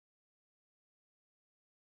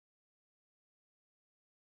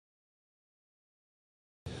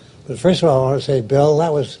But first of all, I want to say, Bill,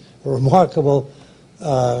 that was a remarkable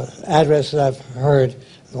address that I've heard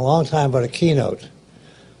in a long time about a keynote.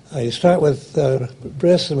 You start with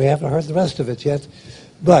Briss, and we haven't heard the rest of it yet,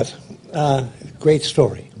 but great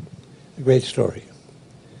story, a great story.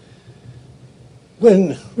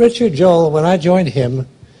 When Richard Joel, when I joined him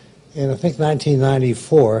in, I think,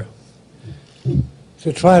 1994,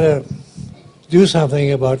 to try to do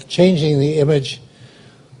something about changing the image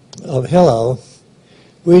of Hillel,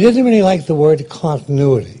 we didn't really like the word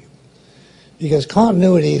continuity, because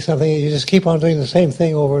continuity is something you just keep on doing the same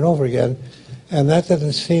thing over and over again, and that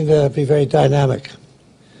doesn't seem to be very dynamic.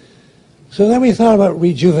 So then we thought about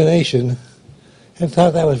rejuvenation and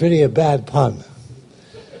thought that was really a bad pun.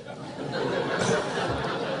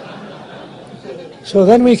 So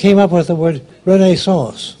then we came up with the word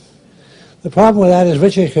Renaissance. The problem with that is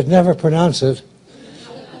Richard could never pronounce it,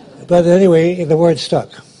 but anyway, the word stuck.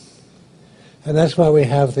 And that's why we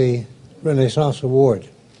have the Renaissance Award.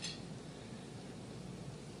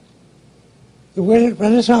 The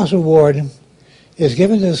Renaissance Award is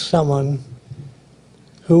given to someone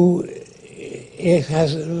who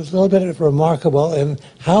has a little bit of remarkable in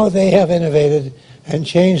how they have innovated and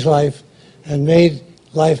changed life and made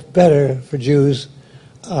life better for Jews.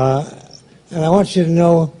 And I want you to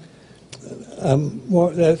know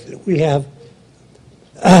more that we have.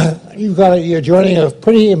 You're joining a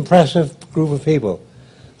pretty impressive group of people.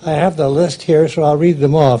 I have the list here, so I'll read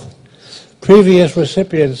them off. Previous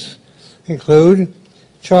recipients include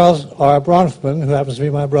Charles R. Bronfman, who happens to be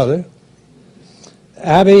my brother,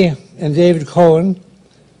 Abby and David Cohen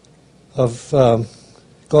of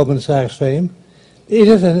Goldman Sachs fame,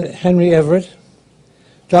 Edith and Henry Everett,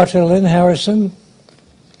 Dr. Lynn Harrison,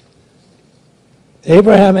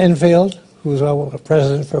 Abraham Enfield, who was our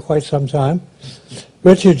president for quite some time,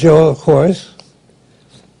 Richard Joel, of course,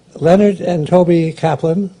 Leonard and Toby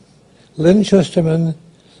Kaplan, Lynn Schusterman,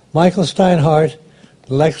 Michael Steinhardt,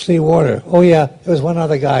 Lex Lee Warner. Oh yeah, there was one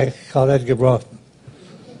other guy called Edgar Bronfman.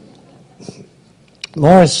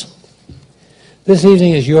 Morris, this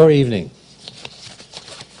evening is your evening.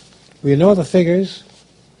 We know the figures,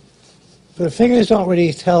 but the figures don't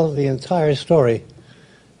really tell the entire story.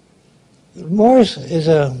 Morris is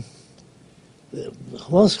a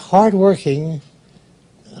most hard-working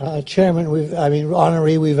chairman,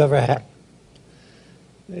 honoree we've ever had.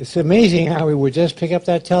 It's amazing how he would just pick up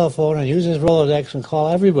that telephone and use his Rolodex and call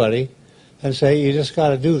everybody and say, you just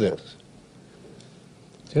got to do this.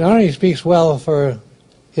 So not only speaks well for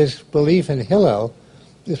his belief in Hillel,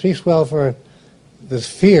 it speaks well for this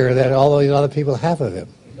fear that all these other people have of him.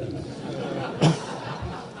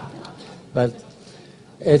 But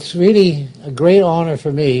it's really a great honor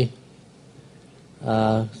for me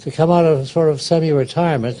to come out of sort of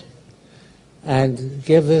semi-retirement and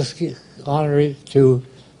give this honor to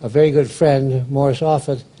a very good friend, Morris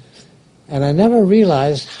Offit. And I never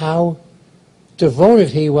realized how devoted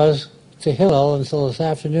he was to Hillel until this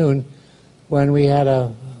afternoon when we had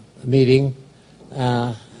a meeting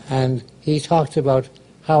and he talked about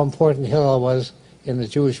how important Hillel was in the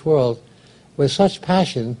Jewish world with such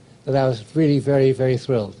passion that I was really very, very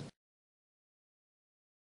thrilled.